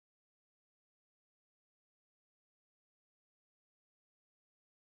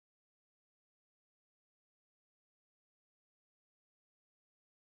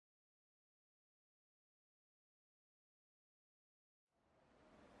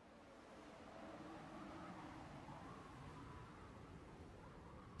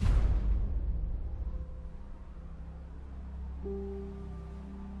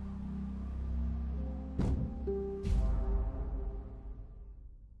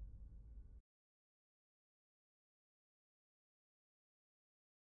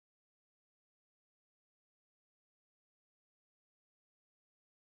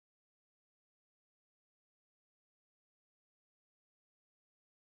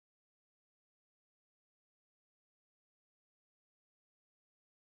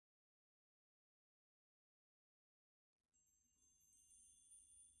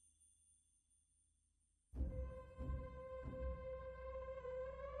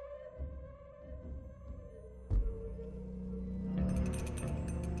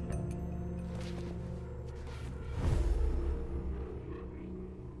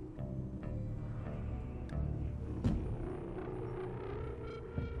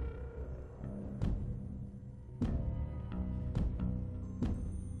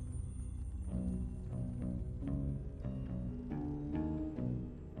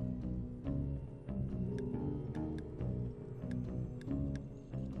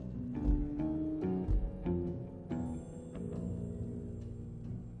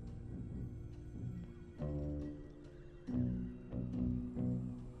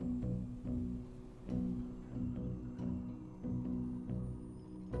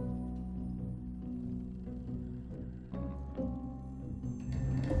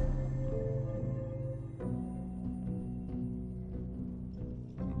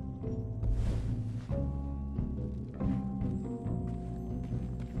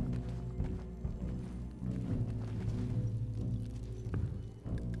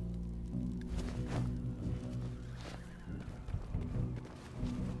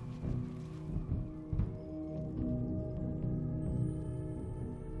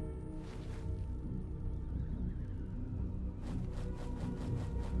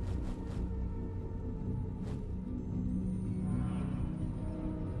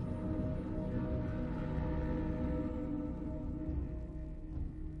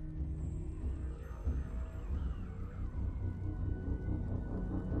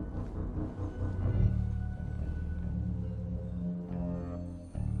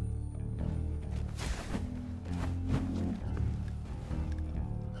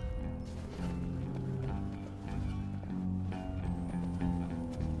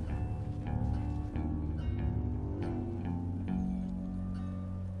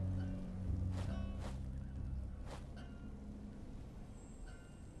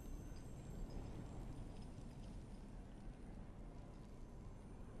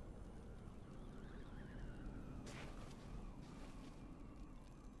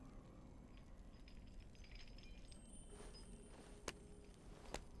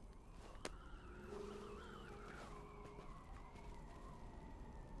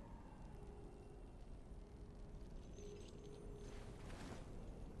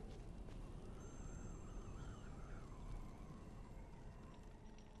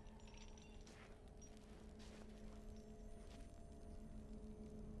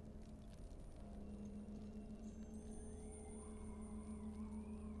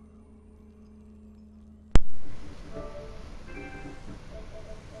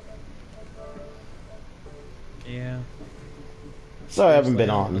Sorry I haven't Seriously, been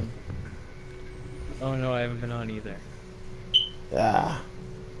haven't on. been. Oh no, I haven't been on either. Ah.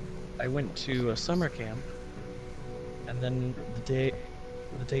 I went to a summer camp, and then the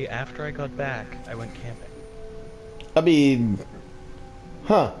day after I got back, I went camping. I mean,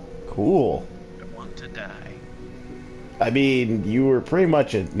 huh. Cool. I want to die. I mean, you were pretty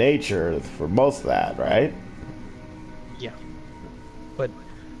much in nature for most of that, right? Yeah, but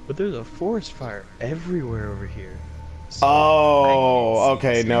there's a forest fire everywhere over here, so I can't Oh, see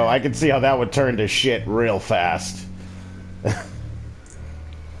okay, what's no, I can see how happening. that would turn to shit real fast.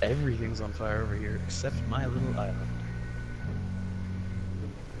 Everything's on fire over here except my little island.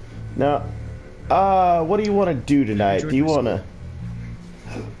 Now, what do you want to do Have you tonight? Do joined you my want to...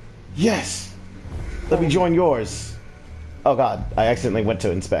 school? Yes! Let me Follow me. join yours. Oh god, I accidentally went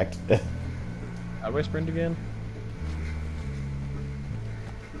to inspect. How do I sprint again?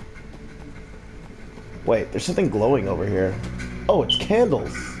 Wait, there's something glowing over here. Oh, it's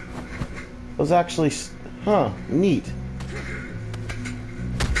candles. Those actually... Huh, neat.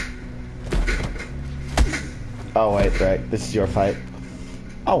 Oh, wait, right. This is your fight.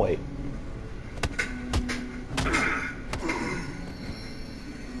 Oh, wait.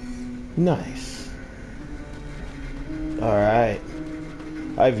 Nice. Alright.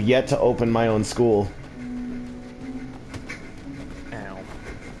 I've yet to open my own school. Ow.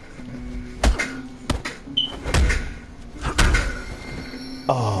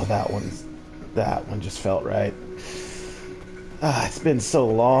 Oh, that one just felt right. Ah, it's been so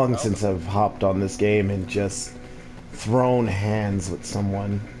long Well, since I've hopped on this game and just thrown hands with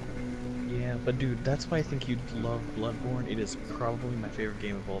someone. yeah, but dude, that's why I think you'd love Bloodborne. It is probably my favorite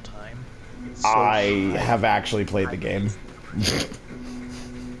game of all time. It's so I high, have actually played the high game. paced.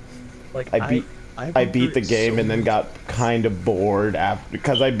 Like I beat I I went through beat the it so game and then many got times. kind of bored after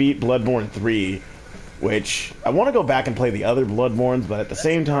because I beat Bloodborne 3, which I want to go back and play the other Bloodbornes, but at the That's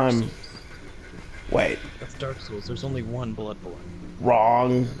same Dark time, Souls. wait, That's Dark Souls. There's only one Bloodborne.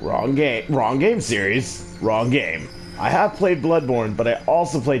 wrong game series, wrong game. I have played Bloodborne, but I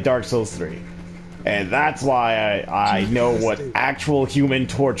also played Dark Souls 3. And that's why I Dude, know what dude. actual human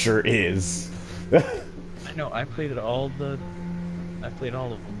torture is. I know. I played all of them.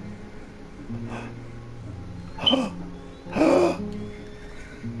 Oh,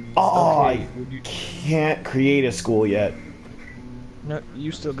 Okay, I would you? can't create a school yet. No,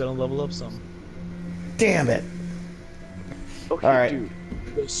 you still gotta level up some. Damn it. Okay, Alright, dude.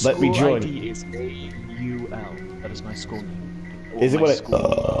 The let me school join. ID is AUL. That is my school name. Or Is it my with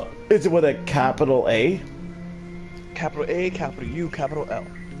school. is it with a capital A? Capital A, capital U, capital L.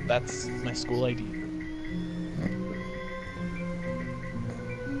 That's my school ID.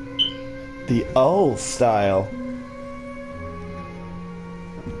 The O style.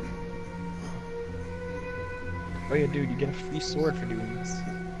 Oh yeah, dude, you get a free sword for doing this.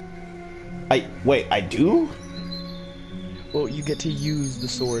 Wait, I do? Well, you get to use the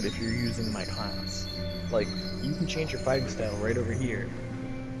sword if you're using my class. Like, you can change your fighting style right over here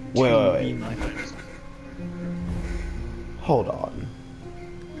Wait, to wait, be wait. my fighting style. Hold on.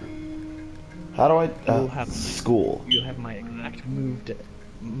 How do I You'll have school? you'll have my exact move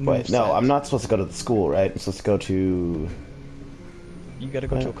Wait, no, set. I'm not supposed to go to the school, right? I'm supposed to go to You gotta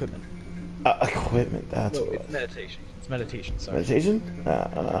go to equipment. equipment. That's No, what it it's was. meditation. It's meditation. Sorry. Meditation?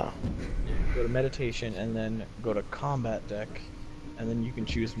 Go to meditation and then go to combat deck, and then you can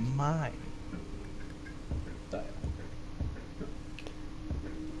choose my style.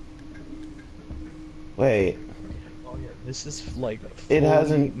 Wait, Oh yeah, this is like It fully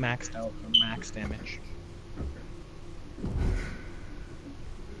hasn't- maxed out for max damage.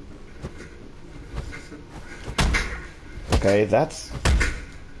 okay, that's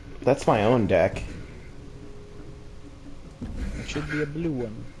my own deck. It should be a blue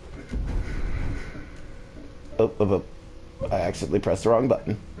one. Oh, oh, oh. I accidentally pressed the wrong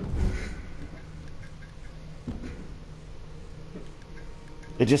button.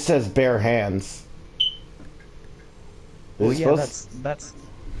 It just says bare hands. Is Well, it yeah, supposed- that's.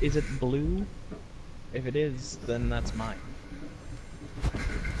 Is it blue? If it is, then that's mine.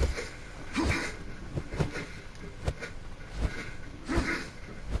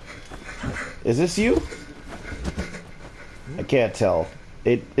 Is this you? I can't tell.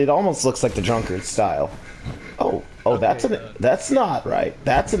 It almost looks like the drunkard style. Oh, Okay, that's not right.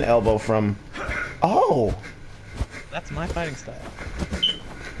 That's an elbow from. Oh, That's my fighting style.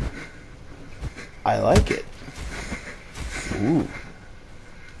 I like it. Ooh,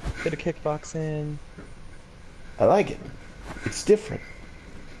 Bit of kickboxing. I like it. It's different.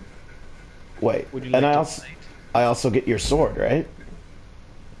 Wait, Would you and like to fight? I also get your sword, right?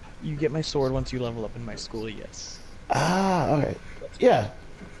 You get my sword once you level up in my school, yes. Ah, okay. Yeah,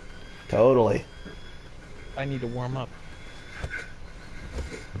 totally. I need to warm up.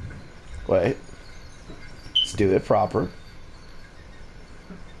 Wait. Let's do it proper.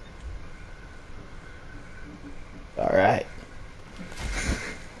 Alright.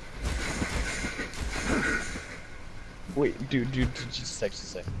 Wait, dude, just a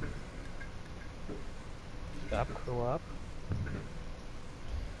sec. Stop, co-op.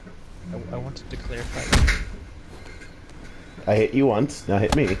 I wanted to clarify. I hit you once, now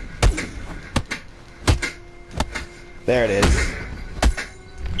hit me. There it is.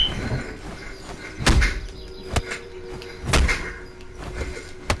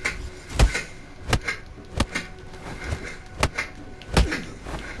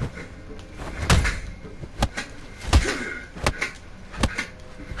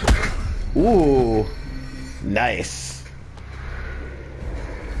 Ooh, nice.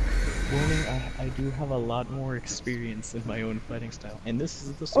 Warning, I do have a lot more experience in my own fighting style, and this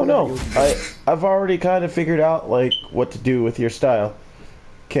is the Oh sword no, you'll be using. I've already kind of figured out like what to do with your style.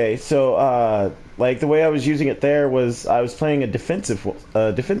 Okay, so like the way I was using it there was I was playing a defensive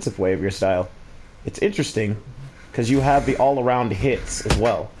way of your style. It's interesting because you have the all-around hits as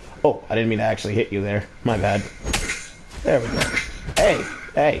well. Oh, I didn't mean to actually hit you there. My bad. There we go.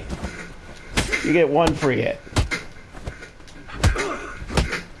 Hey, you get one free hit.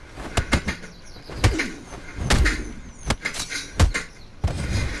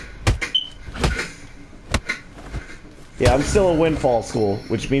 Yeah, I'm still a windfall school,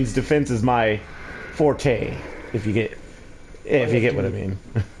 which means defense is my forte. If you get what I mean.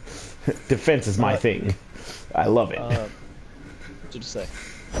 Defense is my thing. I love it. So just say.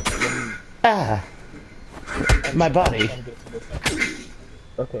 Ah, my body.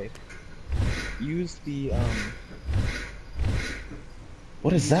 Okay. Use the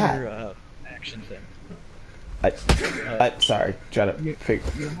What is use that? your, action thing. Sorry, trying to You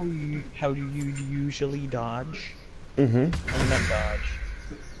figure. know how you usually dodge? Mm-hmm. I mean, not dodge.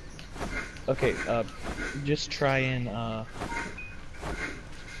 Okay, just try and,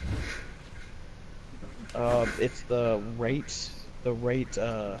 it's the right,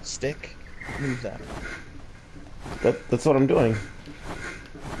 stick. Move that. That's what I'm doing.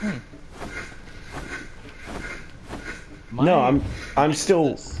 No, I'm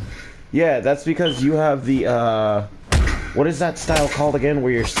still. Yeah, that's because you have the what is that style called again?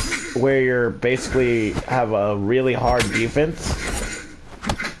 Where you're basically have a really hard defense.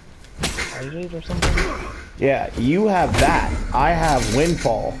 Hided or something? Yeah, you have that. I have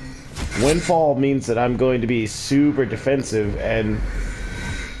windfall. Windfall means that I'm going to be super defensive, and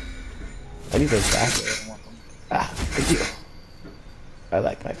I need those back. Ah, thank you. I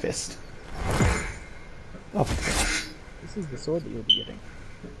like my fist. Oh, This is the sword that you'll be getting.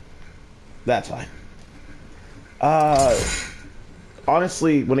 that's fine.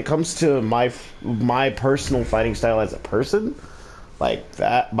 Honestly, when it comes to my personal fighting style as a person, like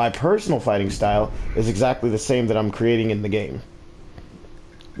that, my personal fighting style is exactly the same that I'm creating in the game.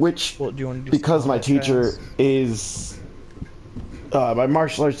 Which, Well, do you want to do because my combat teacher styles? is, my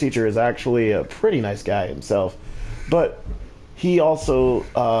martial arts teacher is actually a pretty nice guy himself, but he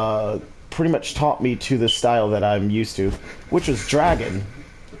also pretty much taught me to the style that I'm used to, which was Dragon.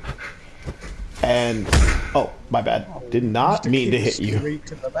 And oh, my bad. Did not mean to hit you. Straight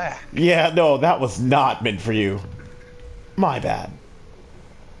to the back. Yeah, no, that was not meant for you. My bad.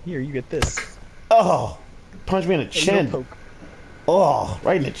 Here, you get this. Oh, punch me in the Hey, chin. no poke. Oh,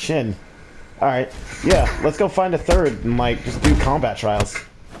 right in the chin. All right, yeah, let's go find a third and like just do combat trials.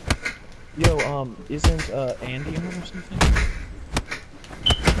 Yo, isn't Andy on or something?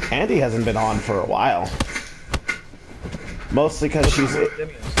 Andy hasn't been on for a while. Mostly because she's.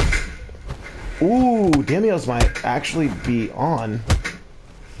 Ooh, Demios might actually be on.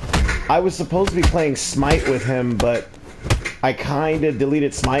 I was supposed to be playing Smite with him, but I kind of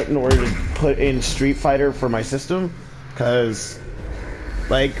deleted Smite in order to put in Street Fighter for my system. Because,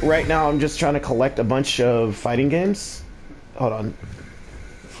 like, right now I'm just trying to collect a bunch of fighting games. Hold on.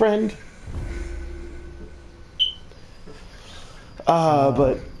 Friend.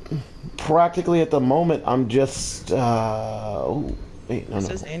 But practically at the moment I'm just, oh, wait, no, It no.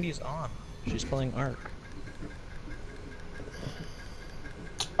 says Andy's on. She's playing Ark.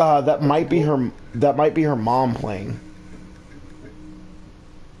 That might be her. That might be her mom playing.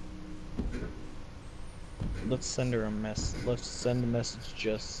 Let's send her a mess. Let's send a message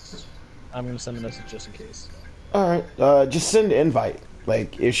just. I'm gonna send a message just in case. All right. Just send an invite.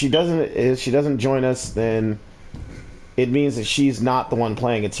 Like if she doesn't join us, then it means that she's not the one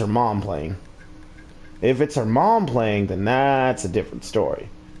playing. It's her mom playing. If it's her mom playing, then that's a different story.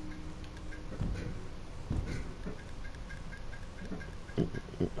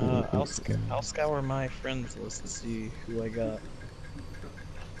 I'll scour my friends list to see who I got.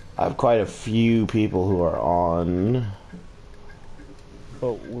 I have quite a few people who are on.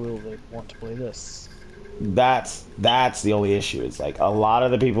 But will they want to play this? That's the only issue. It's like a lot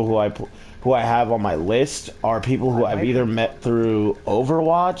of the people who I have on my list are people who I've either met through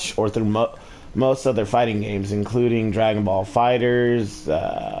Overwatch or through most other fighting games, including Dragon Ball Fighters.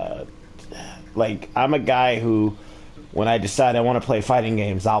 Like I'm a guy who, when I decide I want to play fighting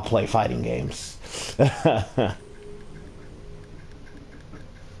games, I'll play fighting games.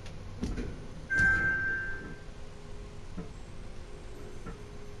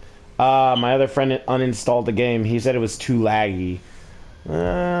 My other friend uninstalled the game. He said it was too laggy.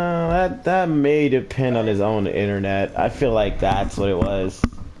 That may depend on his own internet. I feel like that's what it was.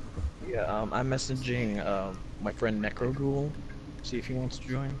 Yeah, I'm messaging my friend Necroghoul, see if he wants to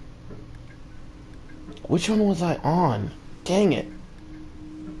join. Which one was I on? Dang it.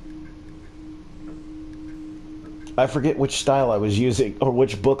 I forget which style I was using, or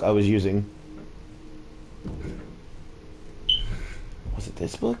which book I was using. Was it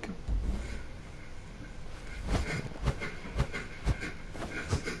this book?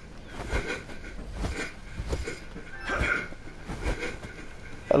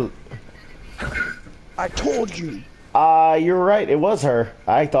 I told you! You're right, it was her.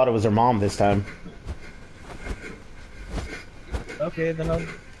 I thought it was her mom this time. Okay, then I'll...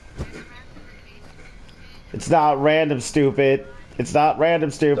 It's not random, stupid. It's not random,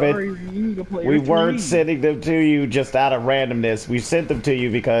 stupid. Sorry, you need to play We with weren't me. sending them to you just out of randomness. We sent them to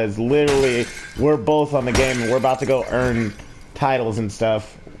you because literally we're both on the game and we're about to go earn titles and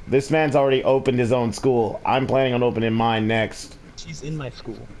stuff. This man's already opened his own school. I'm planning on opening mine next. She's in my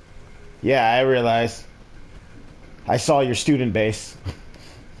school. Yeah, I realize. I saw your student base.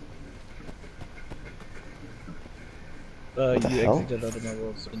 You the hell? exited out of my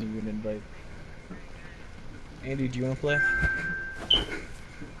world, so I need you an invite. Andy, do you want to play?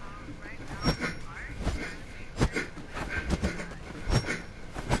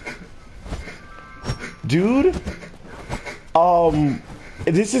 Dude,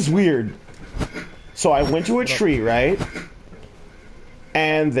 this is weird. So I went to a tree, right?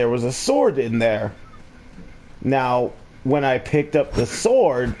 And there was a sword in there. Now, when I picked up the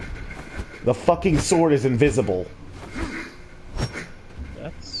sword, the fucking sword is invisible.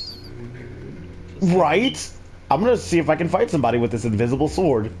 That's weird. Right? I'm gonna see if I can fight somebody with this invisible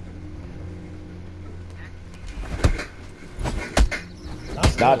sword.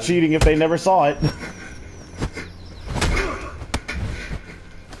 It's not cheating if they never saw it.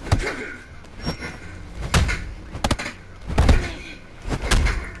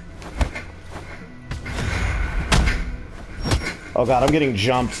 Oh god, I'm getting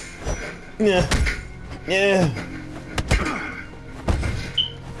jumped. Yeah. Yeah.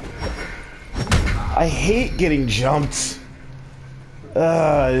 I hate getting jumped.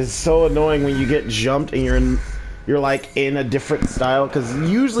 It's so annoying when you get jumped and you're like in a different style. Because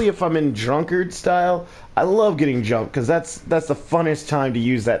usually if I'm in drunkard style, I love getting jumped because that's the funnest time to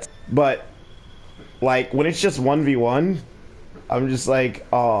use that. But like when it's just 1v1, I'm just like,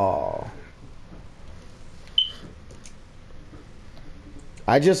 oh.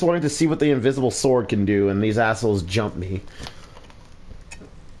 I just wanted to see what the invisible sword can do, and these assholes jump me.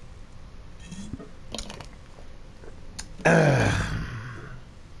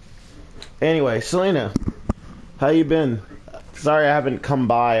 Anyway, Selena, how you been? Sorry I haven't come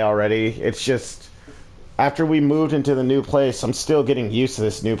by already. It's just, after we moved into the new place, I'm still getting used to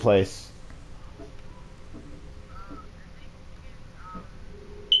this new place.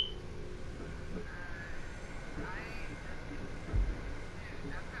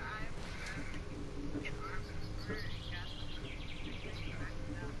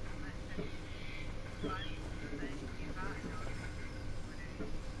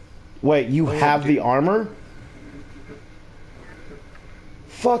 Wait, you have the armor?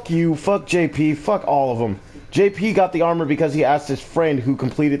 Fuck you, fuck JP, fuck all of them. JP got the armor because he asked his friend who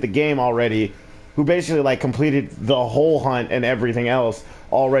completed the game already, who basically like completed the whole hunt and everything else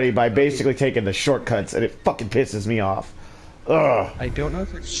already by basically taking the shortcuts, and it fucking pisses me off. Ugh. I don't know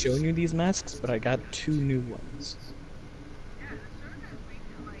if it's showing you these masks, but I got 2 new ones.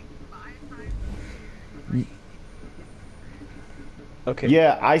 Okay.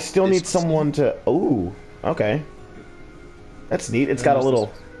 Yeah, I still This need someone to... Ooh, okay. That's neat. It's got a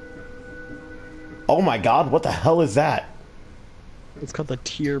little... Oh my god, what the hell is that? It's called the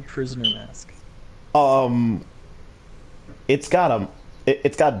Tier Prisoner Mask. It's got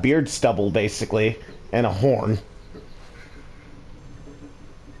it's got beard stubble, basically, and a horn.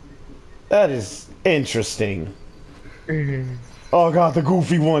 That is interesting. Oh god, the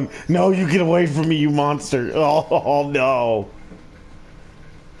goofy one. No, you get away from me, you monster. Oh no.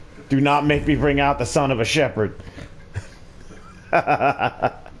 Do not make me bring out the son of a shepherd.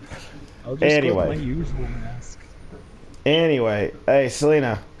 I'll just Anyway. go with my usual mask. Anyway, hey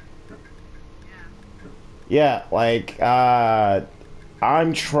Selena. Yeah, like,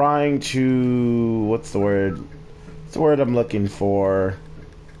 I'm trying to, what's the word? What's the word I'm looking for?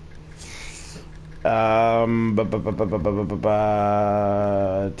 Fuck,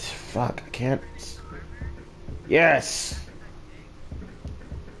 I can't. Yes!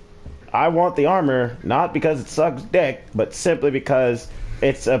 I want the armor, not because it sucks dick, but simply because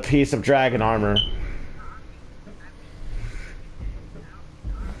it's a piece of dragon armor.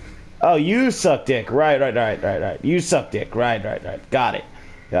 Oh, you suck dick. Right. You suck dick. Right. Got it.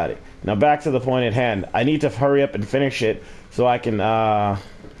 Now back to the point at hand. I need to hurry up and finish it so I can,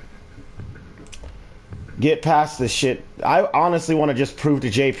 get past this shit. I honestly want to just prove to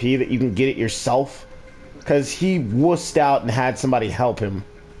JP that you can get it yourself. Because he wussed out and had somebody help him.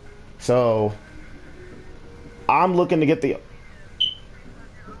 So, I'm looking to get the...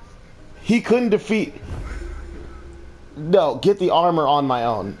 He couldn't defeat... No, get the armor on my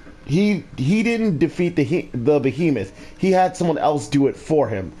own. He didn't defeat the behemoth. He had someone else do it for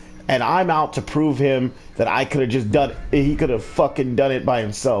him. And I'm out to prove him that I could have just done it. He could have fucking done it by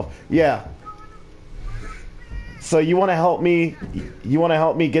himself. Yeah. So you want to help me? You want to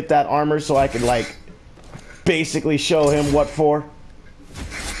help me get that armor so I can, like, basically show him what for?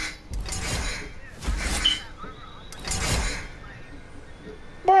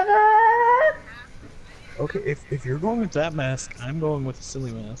 Okay, if you're going with that mask, I'm going with the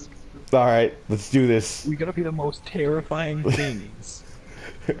silly mask. Alright, let's do this. We gotta be the most terrifying things.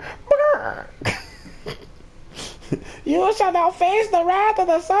 You shall now face the wrath of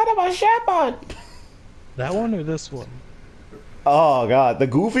the son of a shepherd! That one or this one? Oh god, the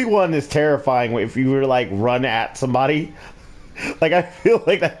goofy one is terrifying if you were like run at somebody. Like I feel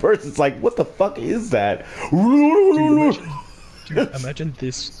like that person's like, what the fuck is that? Dude, imagine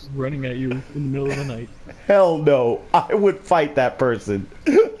this running at you in the middle of the night. Hell no, I would fight that person.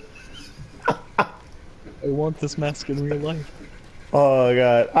 I want this mask in real life. Oh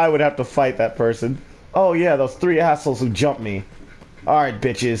god, I would have to fight that person. Oh yeah, those three assholes who jumped me. Alright,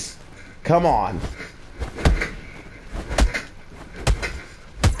 bitches. Come on.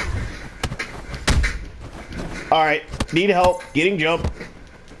 Alright, need help. Getting jumped.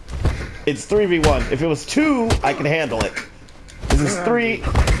 It's 3v1. If it was 2, I could handle it. This is 3,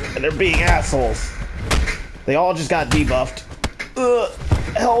 and they're being assholes. They all just got debuffed.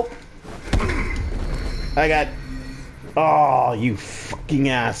 Help. I got... Oh, you fucking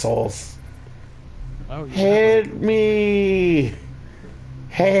assholes. Oh, yeah. Help me.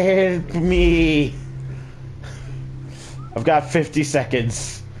 Help me. I've got 50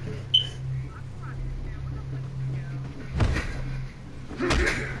 seconds.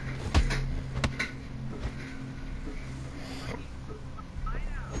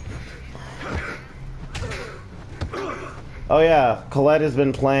 Oh yeah, Colette has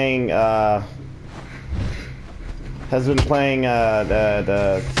been playing the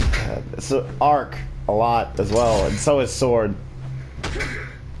Ark a lot as well, and so is Sword.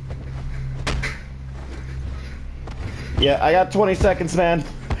 Yeah, I got 20 seconds, man.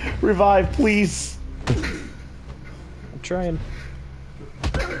 Revive, please. I'm trying.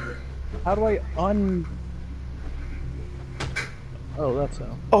 How do I Oh, that's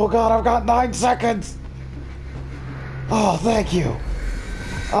how. Oh god, I've got 9 seconds. Oh, thank you.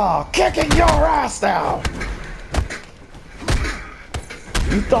 Oh, kicking your ass now.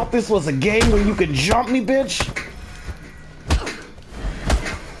 You thought this was a game where you could jump me, bitch?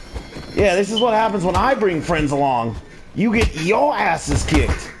 Yeah, this is what happens when I bring friends along. You get your asses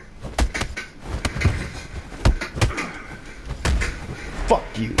kicked. Fuck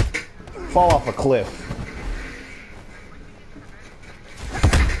you. Fall off a cliff.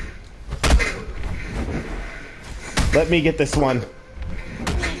 Let me get this one.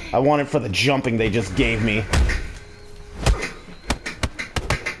 I want it for the jumping they just gave me.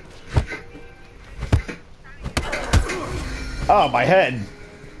 Oh, my head.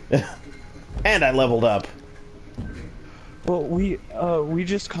 And I leveled up. Well, we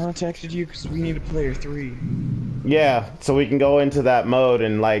just contacted you because we need a player 3. Yeah, so we can go into that mode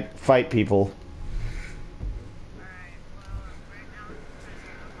and, like, fight people.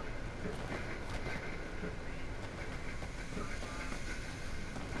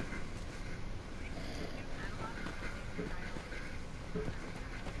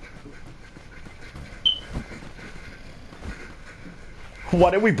 Why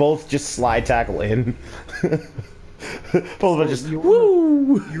did we both just slide tackle in? Both of us just your,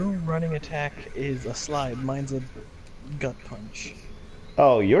 woo. your running attack is a slide. Mine's a gut punch.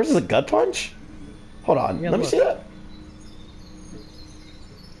 Oh, yours is a gut punch? Hold on, Yeah, let me look. see that.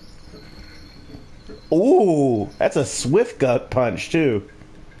 Ooh, that's a swift gut punch too.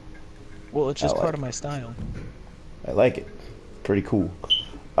 Well, it's just I like part of my style. I like it. Pretty cool.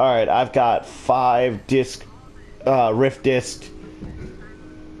 All right, I've got 5 disc, rift disc.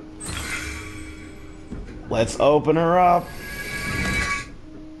 Let's open her up.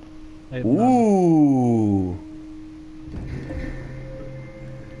 I have none. Ooh.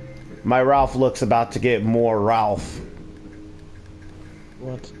 My Ralph looks about to get more Ralph.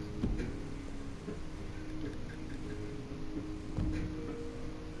 What?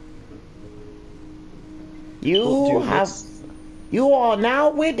 You Well, dude, have. You are now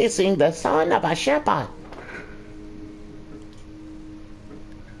witnessing the son of a shepherd.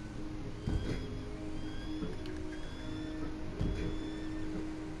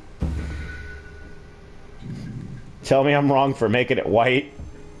 Tell me I'm wrong for making it white.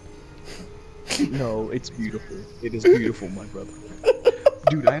 No, it's beautiful. It is beautiful, my brother.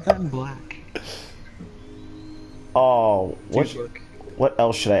 Dude, I have that in black. Oh, Dude, look. what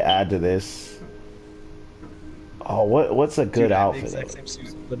else should I add to this? Oh, what's a good Dude, I have the outfit? exact same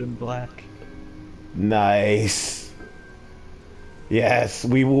suit, but in black. Nice. Yes,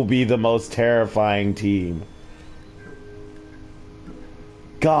 we will be the most terrifying team.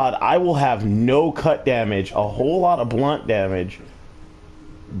 God, I will have no cut damage, a whole lot of blunt damage.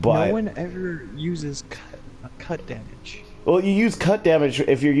 But No one ever uses cut damage. well, you use cut damage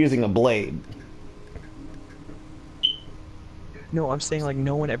if you're using a blade. No, I'm saying like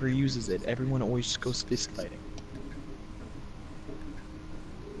no one ever uses it. Everyone always just goes fist fighting.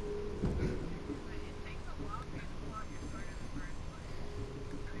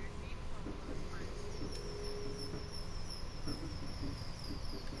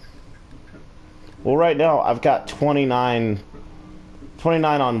 Well, right now I've got 29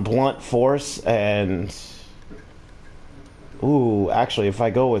 on blunt force and ooh, actually if I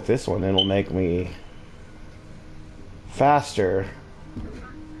go with this one it'll make me faster.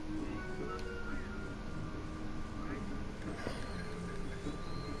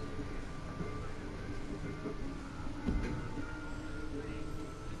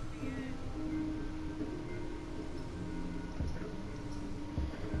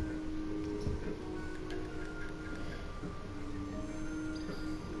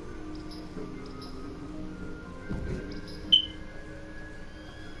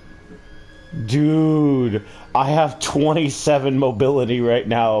 Dude, I have 27 mobility right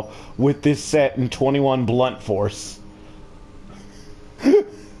now with this set and 21 blunt force.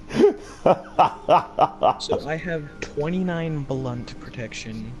 So I have 29 blunt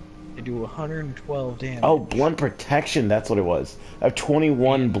protection. I do 112 damage. Oh, blunt protection, that's what it was. I have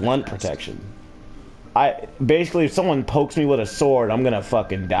 21 And blunt fast. protection. I basically if someone pokes me with a sword, I'm gonna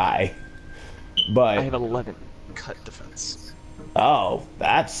fucking die. But I have 11 cut defense. oh,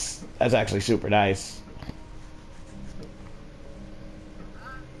 that's actually super nice.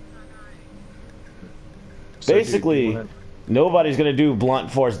 So, dude, Basically, you wanna- nobody's gonna do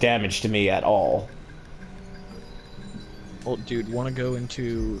blunt force damage to me at all. well, dude, want to go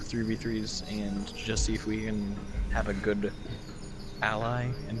into 3v3s and just see if we can have a good ally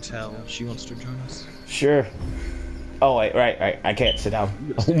until she wants to join us? Sure. Oh wait, right. I can't sit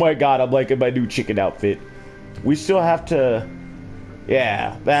down. Oh my god, I'm like in my new chicken outfit. We still have to.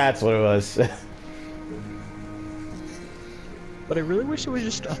 Yeah, that's what it was. But I really wish it was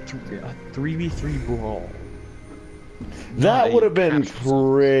just a 3v3 brawl. That Not would a have been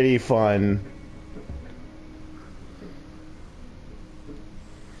casual pretty fun.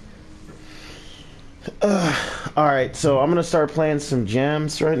 Alright, so I'm gonna start playing some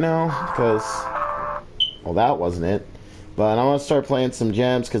gems right now, because... Well, that wasn't it. But I'm gonna start playing some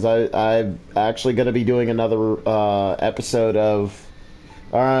gems, because I'm actually gonna be doing another episode of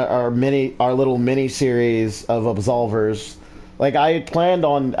our little mini series of Absolvers. Like, I had planned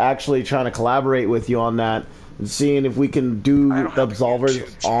on actually trying to collaborate with you on that, and seeing if we can do I don't have Absolvers any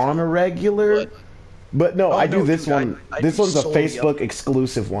huge on a regular. But no, Oh, I do no, this dude, one. I'd This be one's a solely Facebook up-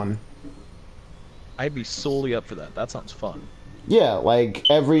 exclusive one. I'd be solely up for that. That sounds fun. Yeah, like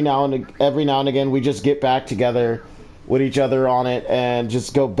every now and again, we just get back together with each other on it and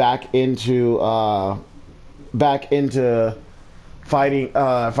just go back into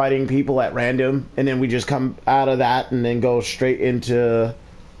fighting people at random, and then we just come out of that and then go straight into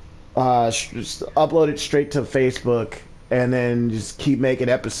upload it straight to Facebook and then just keep making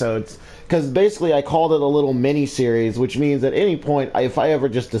episodes. Because basically, I called it a little mini series, which means at any point, if I ever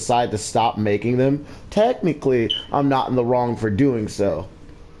just decide to stop making them, technically, I'm not in the wrong for doing so.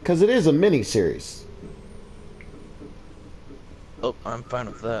 Because it is a mini series. Oh, I'm fine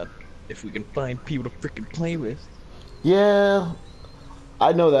with that. If we can find people to freaking play with. Yeah,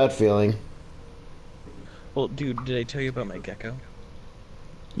 I know that feeling. Well, dude, did I tell you about my gecko?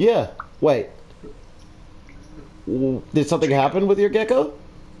 Yeah, wait. Did something happen with your gecko?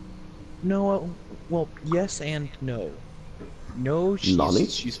 No, well, yes and no. No,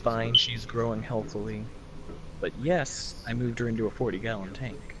 she's fine, she's growing healthily. But yes, I moved her into a 40-gallon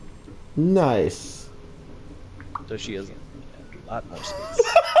tank. Nice. So she has a lot more space.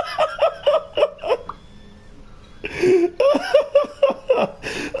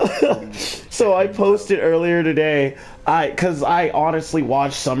 So I posted earlier today, cause I honestly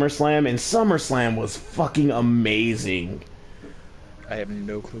watched SummerSlam, and SummerSlam was fucking amazing. I have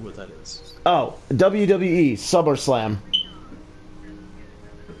no clue what that is. Oh, WWE SummerSlam.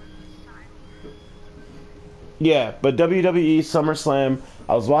 Yeah, but WWE SummerSlam,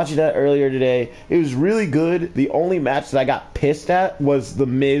 I was watching that earlier today. It was really good. The only match that I got pissed at was The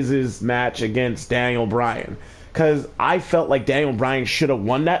Miz's match against Daniel Bryan. Because I felt like Daniel Bryan should have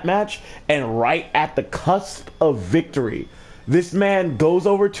won that match, and right at the cusp of victory, this man goes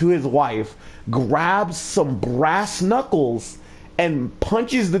over to his wife, grabs some brass knuckles, and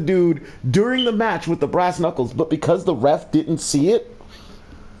punches the dude during the match with the brass knuckles. But because the ref didn't see it,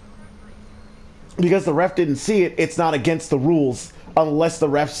 it's not against the rules unless the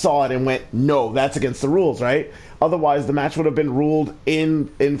ref saw it and went, no, that's against the rules, right? Otherwise, the match would have been ruled in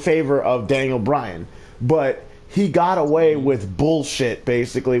favor of Daniel Bryan. But he got away with bullshit,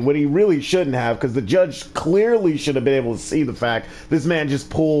 basically, when he really shouldn't have, because the judge clearly should have been able to see the fact this man just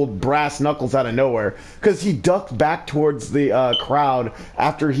pulled brass knuckles out of nowhere, because he ducked back towards the crowd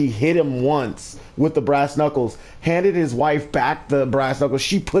after he hit him once with the brass knuckles, handed his wife back the brass knuckles,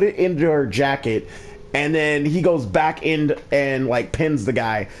 she put it into her jacket, and then he goes back in and, like, pins the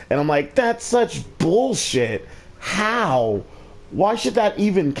guy. And I'm like, that's such bullshit. How? Why should that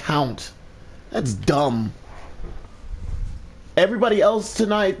even count? That's dumb. Everybody else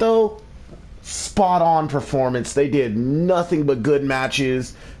tonight, though, spot on performance. They did nothing but good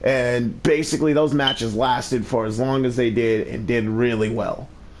matches, and basically those matches lasted for as long as they did and did really well.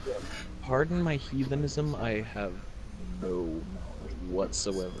 Pardon my heathenism, I have no knowledge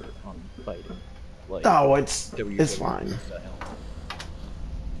whatsoever on fighting. Like, oh, it's fine.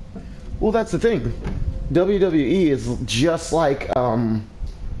 Well, that's the thing. WWE is just like, I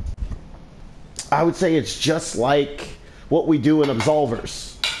would say it's just like what we do in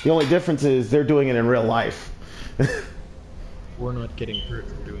Absolvers. The only difference is they're doing it in real life. We're not getting hurt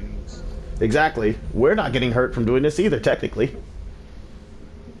from doing this. Exactly. We're not getting hurt from doing this either, technically.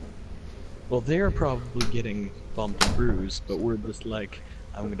 Well, they're probably getting bumped and bruised, but we're just like,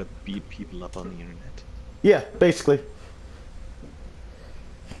 I'm gonna beat people up on the internet. Yeah, basically.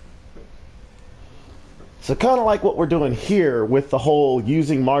 So kind of like what we're doing here with the whole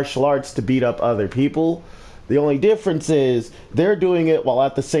using martial arts to beat up other people. The only difference is they're doing it while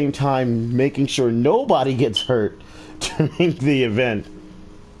at the same time making sure nobody gets hurt during the event.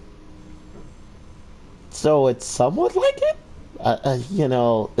 So it's somewhat like it? You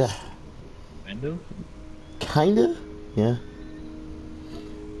know... Kinda? Yeah.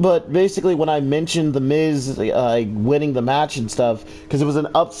 But basically when I mentioned The Miz winning the match and stuff, because it was an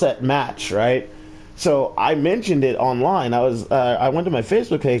upset match, right? So I mentioned it online. I went to my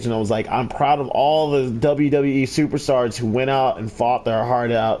Facebook page and I was like, I'm proud of all the WWE superstars who went out and fought their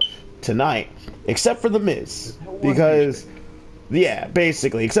heart out tonight, except for The Miz, because yeah,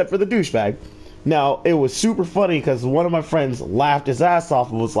 basically, except for the douchebag. Now it was super funny because one of my friends laughed his ass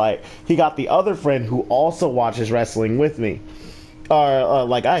off and was like, he got the other friend who also watches wrestling with me,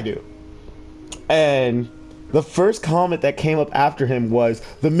 like I do, and the first comment that came up after him was,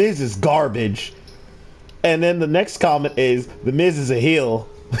 "The Miz is garbage." And then the next comment is, "The Miz is a heel."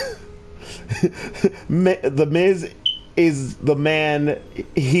 The Miz is the man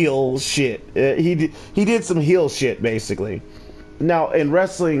heel shit. He did some heel shit, basically. Now, in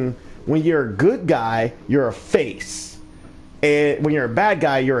wrestling, when you're a good guy, you're a face. And when you're a bad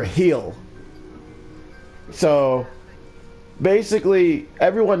guy, you're a heel. So, basically,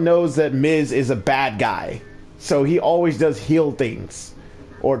 everyone knows that Miz is a bad guy. So he always does heel things.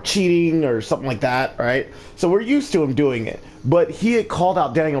 or cheating or something like that, right? So we're used to him doing it. But he had called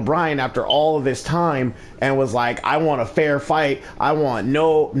out Daniel Bryan after all of this time and was like, I want a fair fight. I want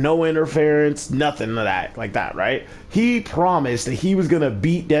no interference, nothing of that, like that, right? He promised that he was going to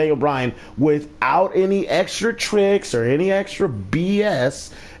beat Daniel Bryan without any extra tricks or any extra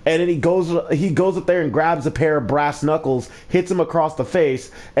BS. And then he goes up there and grabs a pair of brass knuckles, hits him across the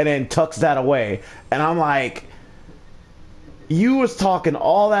face, and then tucks that away. And I'm like, you was talking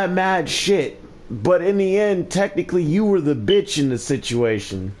all that mad shit, but in the end, technically, you were the bitch in the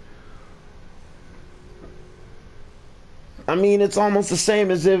situation. I mean, it's almost the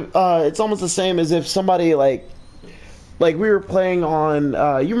same as if somebody like we were playing on.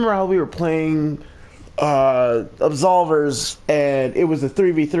 You remember how we were playing Absolvers, and it was the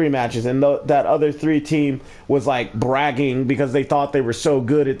 3v3 matches, and that other 3 team was like bragging because they thought they were so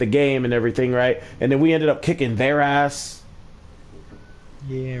good at the game and everything, right? And then we ended up kicking their ass.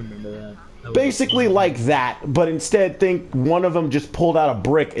 Yeah, I remember that. Basically like that, but instead think one of them just pulled out a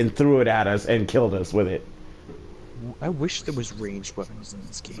brick and threw it at us and killed us with it. I wish there was ranged weapons in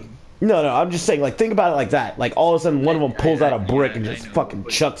this game. No, I'm just saying, like, think about it like that. Like, all of a sudden one of them pulls out a brick and just fucking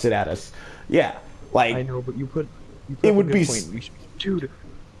chucks it at us. Yeah, like... I know, but you put it would be... Dude,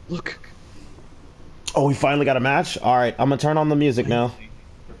 look. Oh, we finally got a match? Alright, I'm gonna turn on the music now.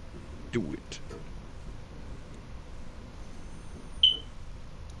 Do it.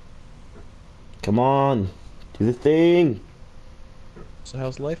 Come on, do the thing. So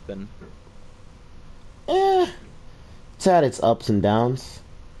how's life been? It's had its ups and downs.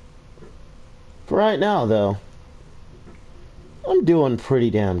 For right now, though, I'm doing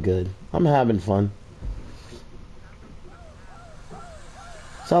pretty damn good. I'm having fun.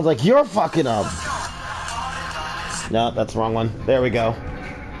 Sounds like you're fucking up. No, that's the wrong one. There we go.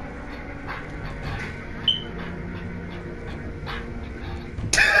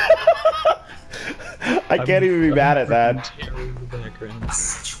 I can't even be mad at that.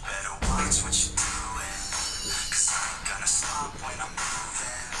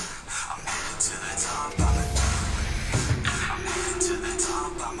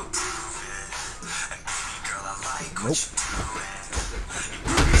 Nope.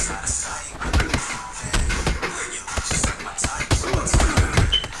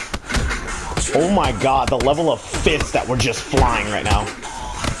 Oh my god, the level of fists that were just flying right now.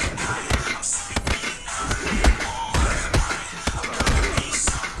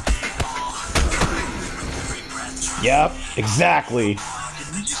 Yep, exactly.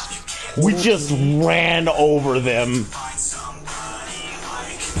 We just ran over them.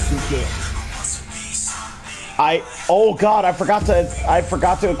 Oh god, I forgot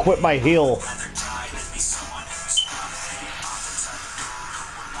to equip my heal.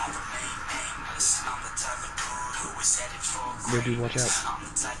 Ruby, watch out.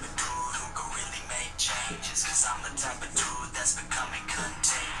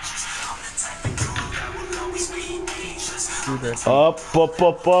 Up.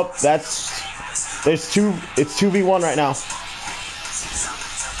 It's 2v1 right now.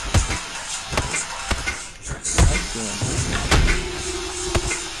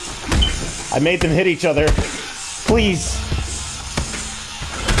 I made them hit each other. Please.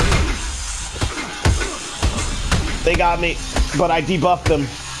 They got me, but I debuffed them.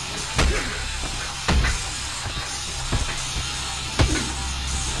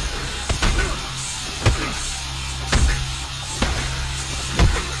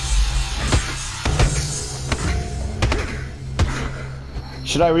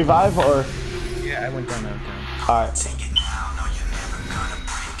 Should I revive or? Yeah, I went down. Alright.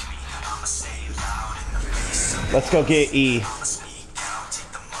 Let's go get E.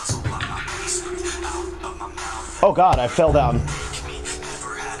 Oh god, I fell down.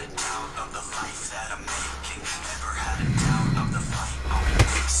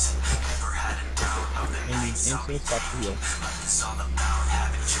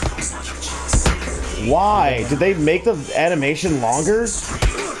 Why? Did they make the animation longer?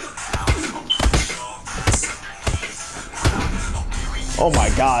 Oh my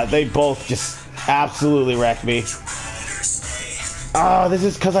god, they both just absolutely wrecked me. Oh, this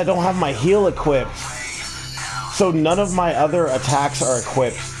is because I don't have my heal equipped. So none of my other attacks are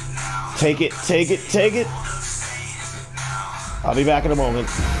equipped. Take it. I'll be back in a moment.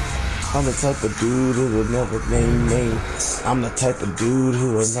 I'm the type of dude who would never name. I'm the type of dude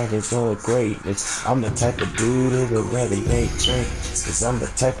who is not so great. I'm the type of dude who would rather make change. I'm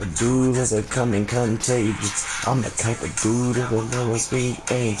the type of dude who's becoming contagious. I'm the type of dude who will never be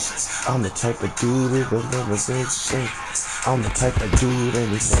aged. I'm the type of dude who will never be changed. I'm the type of dude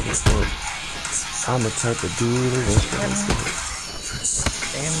and he's never good. I'm the type of dude who is never good.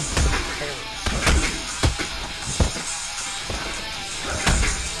 And some carrots.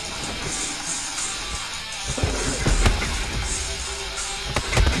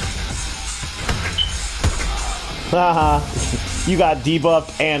 Haha. You got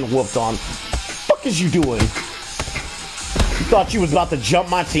debuffed and whooped on. Fuck is you doing? You thought you was about to jump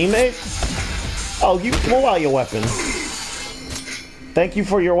my teammate? Oh, you pull out your weapon. Thank you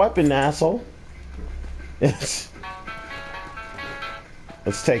for your weapon, asshole. Let's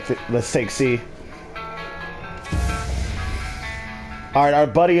take C. Alright, our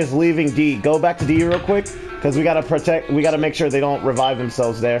buddy is leaving D. Go back to D real quick, because we gotta make sure they don't revive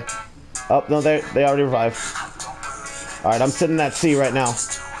themselves there. Oh, no, they already revived. Alright, I'm sitting at C right now.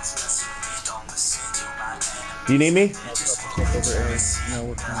 Do you need me? No,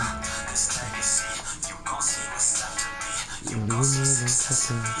 we're fine.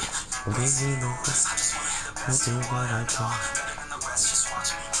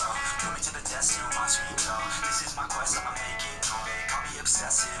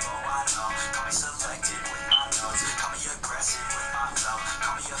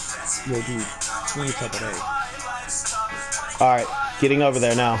 Yo, dude, we need to top it out. Alright, getting over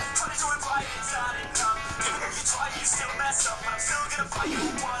there now.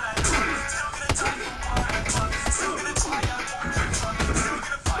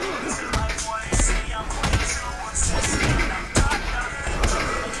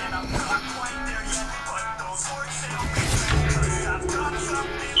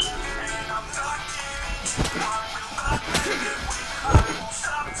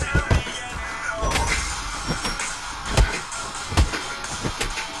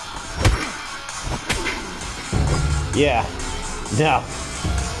 Yeah. No.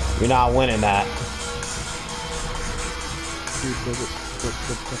 You're not winning that.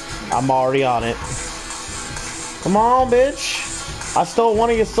 I'm already on it. Come on, bitch. I stole one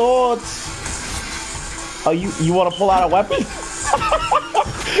of your swords. Oh, you want to pull out a weapon?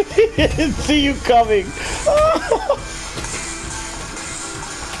 He didn't see you coming.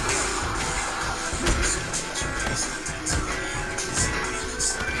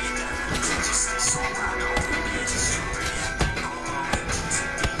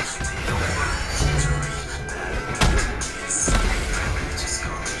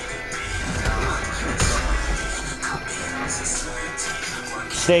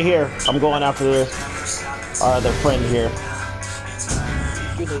 Stay here. I'm going after our other friend here.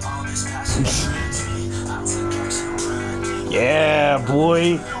 Yeah,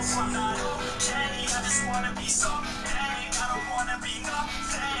 boy.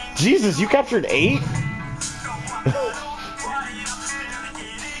 Jesus, you captured 8?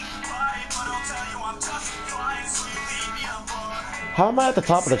 How am I at the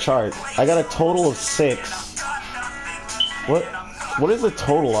top of the chart? I got a total of 6. What is the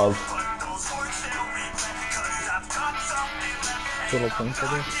total of? Total points,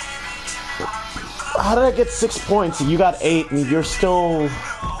 I guess. How did I get 6 points and you got 8 and you're still...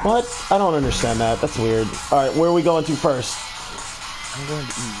 What? I don't understand that. That's weird. Alright, where are we going to first? I'm going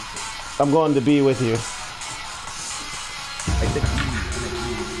to E. I'm going to B with you. I said E. I'm at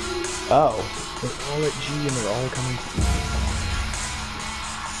E. Oh. They're all at G and they're all coming to E.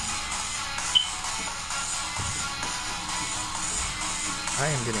 I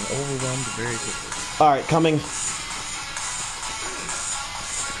am getting overwhelmed very quickly. Alright, coming.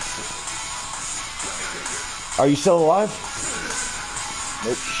 Are you still alive?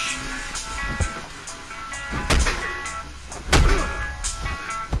 Nope.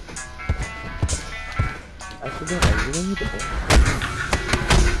 I forgot I really need the ball.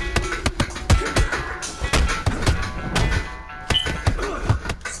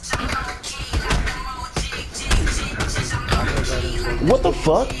 What the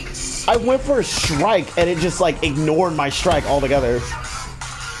fuck? I went for a strike and it just like ignored my strike altogether.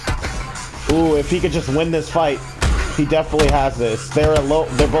 Ooh, if he could just win this fight, he definitely has this. They're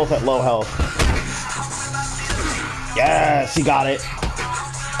both at low health. Yes, he got it.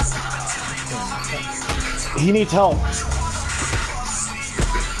 He needs help.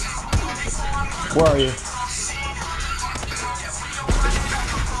 Where are you?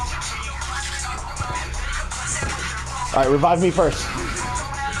 Alright, revive me first.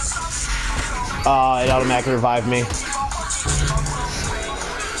 It automatically revived me.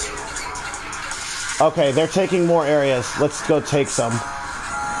 Okay, they're taking more areas. Let's go take some.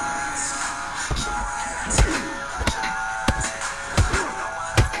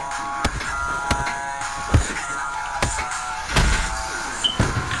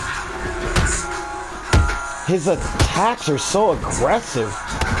 His attacks are so aggressive.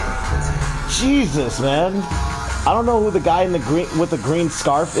 Jesus, man. I don't know who the guy in the green with the green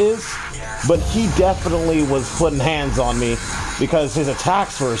scarf is, but he definitely was putting hands on me because his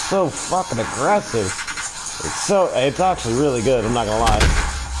attacks were so fucking aggressive. It's actually really good, I'm not gonna lie.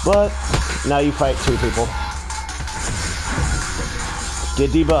 But now you fight 2 people.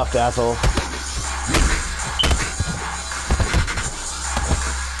 Get debuffed, asshole.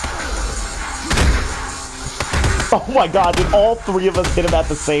 Oh my god, did all 3 of us hit him at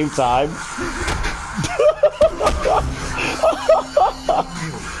the same time?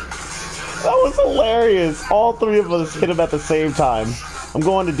 That was hilarious. All 3 of us hit him at the same time. I'm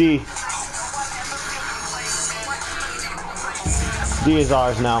going to D. D is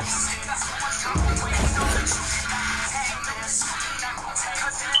ours now.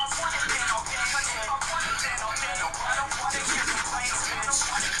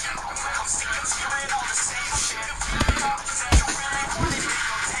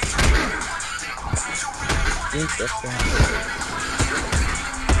 Interesting.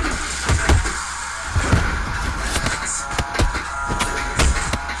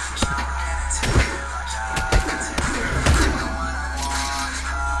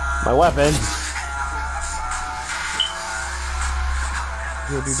 My weapon.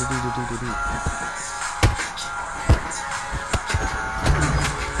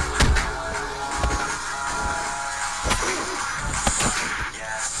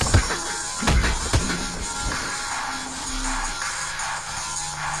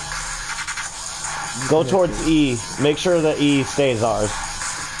 Go towards E. Make sure that E stays ours.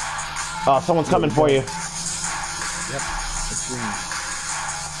 Oh, someone's coming for you. Yep, it's green.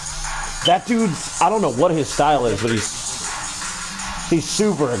 That dude's, I don't know what his style is, but he's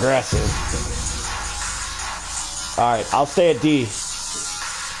super aggressive. Alright, I'll stay at D.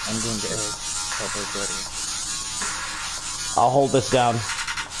 I'm going to A. Ready. I'll hold this down.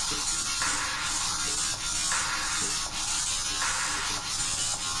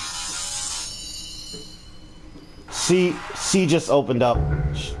 C just opened up.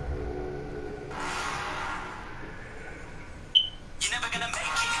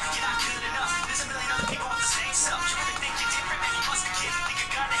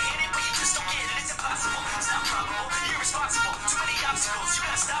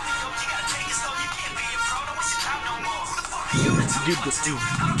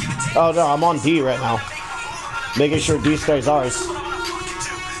 Oh no, I'm on D right now. Making sure D stays ours.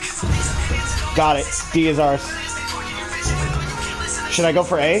 Got it. D is ours. Should I go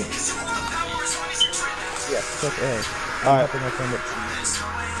for A? Yes, click A. Alright.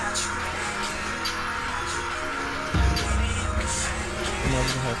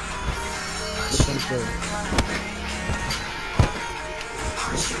 This one's good.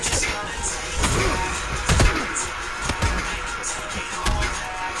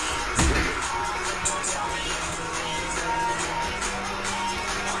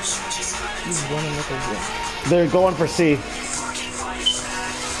 He's running with a win. They're going for C.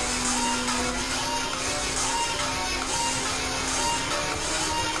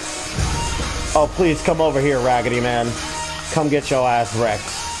 Oh, please come over here, Raggedy Man. Come get your ass wrecked.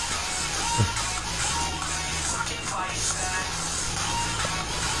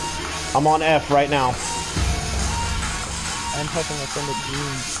 I'm on F right now. I'm helping a friend at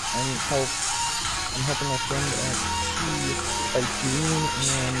green. I need help. I'm helping a friend at green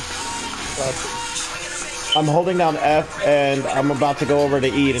and purple. I'm holding down F and I'm about to go over to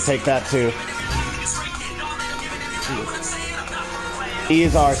E to take that too. E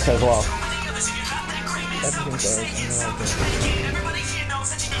is ours as well. Everything's ours.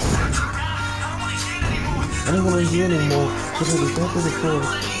 I don't want to do anymore because of the death of the cold.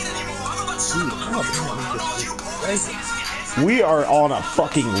 We are on a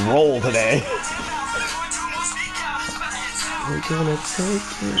fucking roll today. We're gonna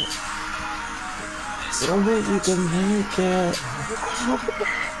take it. I don't think you can make it.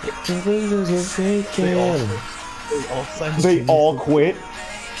 They all quit?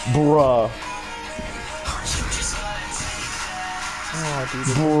 Bruh.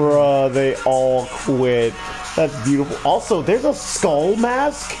 Bruh, they all quit. That's beautiful. Also, there's a skull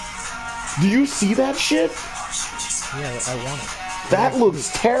mask. Do you see that shit? Yeah, I want it. That looks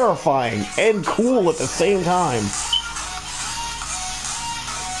terrifying and cool at the same time.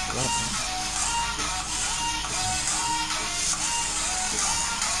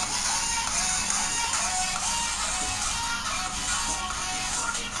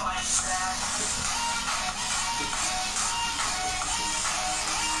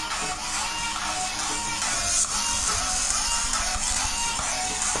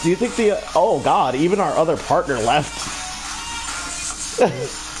 Do you think oh god, even our other partner left.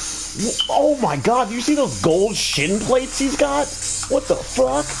 Oh my god, you see those gold shin plates he's got? What the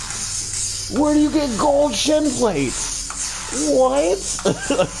fuck? Where do you get gold shin plates? What?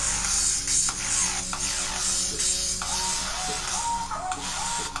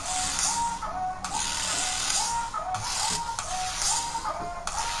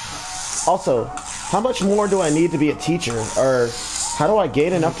 Also, how much more do I need to be a teacher? Or how do I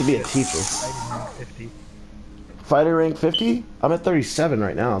gain enough to be a teacher? Fighting rank 50. Fighter rank 50? I'm at 37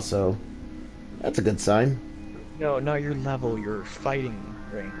 right now, so that's a good sign. No, not your level, your fighting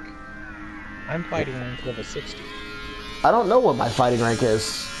rank. I'm fighting rank level 60. I don't know what my fighting rank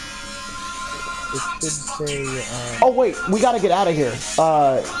is. It should say, Oh wait, we gotta get out of here.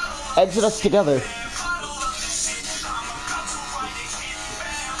 Exit us together.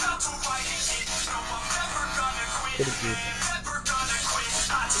 could it be?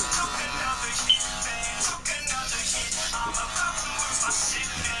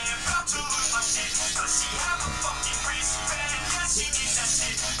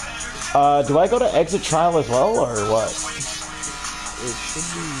 Do I go to exit trial as well, or what? It should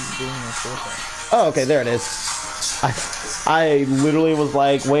be doing a shortcut. Oh, okay, there it is. I literally was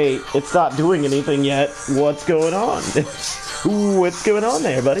like, wait, it's not doing anything yet. What's going on? Ooh, what's going on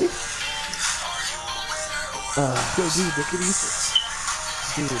there, buddy? Yo, dude, look at these.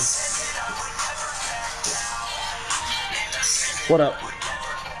 Dude. What up?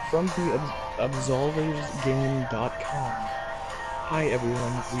 From the absolversgame.com. Hi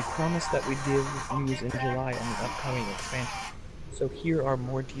everyone, we promised that we'd give news in July on the upcoming expansion. So here are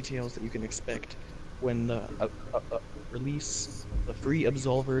more details that you can expect when the release the free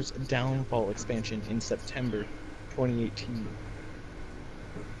Absolvers Downfall expansion in September 2018.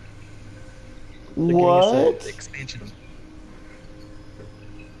 What? Expansion.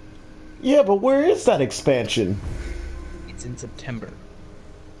 Yeah, but where is that expansion? It's in September.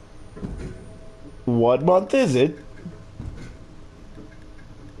 What month is it?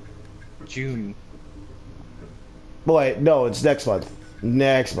 June. Wait, no, it's next month.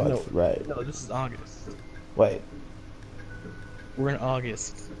 Next month, No, right. No, this is August. Wait. We're in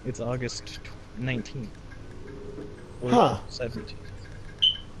August. It's August 19th. Or Huh. 17th.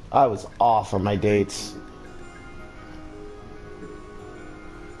 I was off on my dates.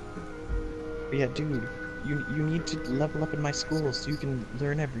 But yeah, dude, you need to level up in my school so you can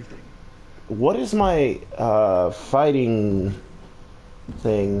learn everything. What is my, fighting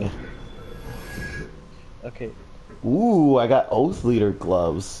thing? Okay, Ooh, I got Oath Leader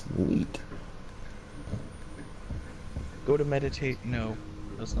gloves. Neat. go to meditate. No,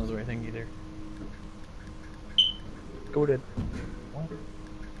 that's not the right thing either. Go to what?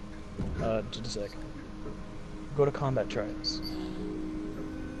 Just a sec. Go to combat trials.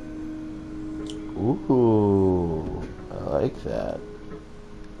 Ooh, I like that.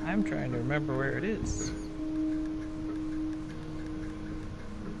 I'm trying to remember where it is.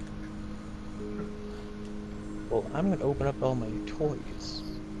 Well, I'm gonna open up all my toys.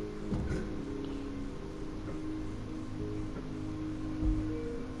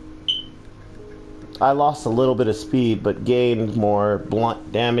 I lost a little bit of speed, but gained more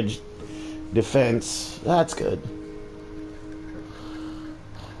blunt damage defense. That's good.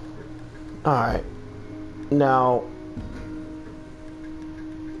 Alright. Now...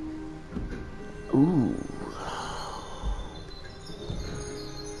 Ooh.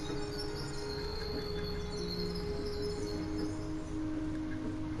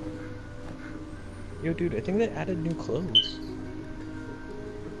 Yo, dude, I think they added new clothes.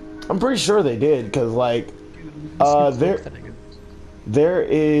 I'm pretty sure they did, because, like, there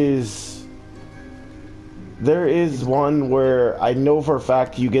is one where I know for a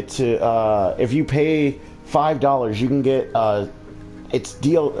fact you get to, if you pay $5, you can get, it's a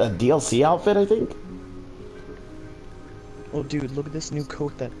DLC outfit, I think? Oh, dude, look at this new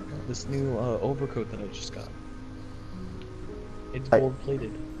coat this new, overcoat that I just got. It's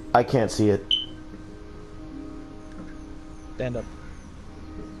gold-plated. I can't see it. Stand up.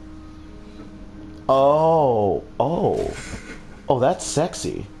 Oh, that's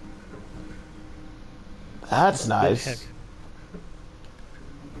sexy. That's nice. Heck.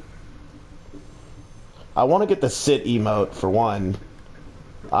 I want to get the sit emote for one.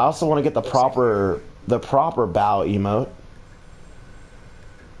 I also want to get the proper bow emote.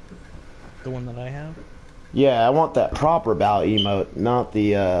 The one that I have? Yeah, I want that proper bow emote, not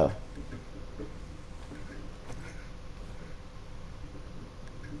the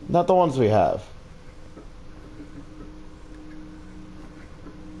not the ones we have.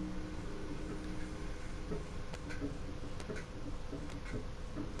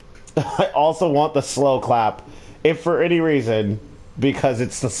 I also want the slow clap. If for any reason because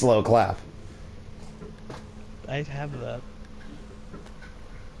it's the slow clap. I have that.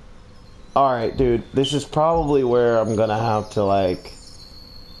 Alright, dude, this is probably where I'm gonna have to, like,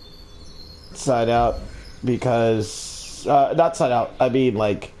 side out, because, not side out, I mean,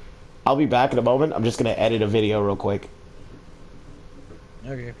 like, I'll be back in a moment. I'm just gonna edit a video real quick.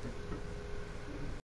 Okay.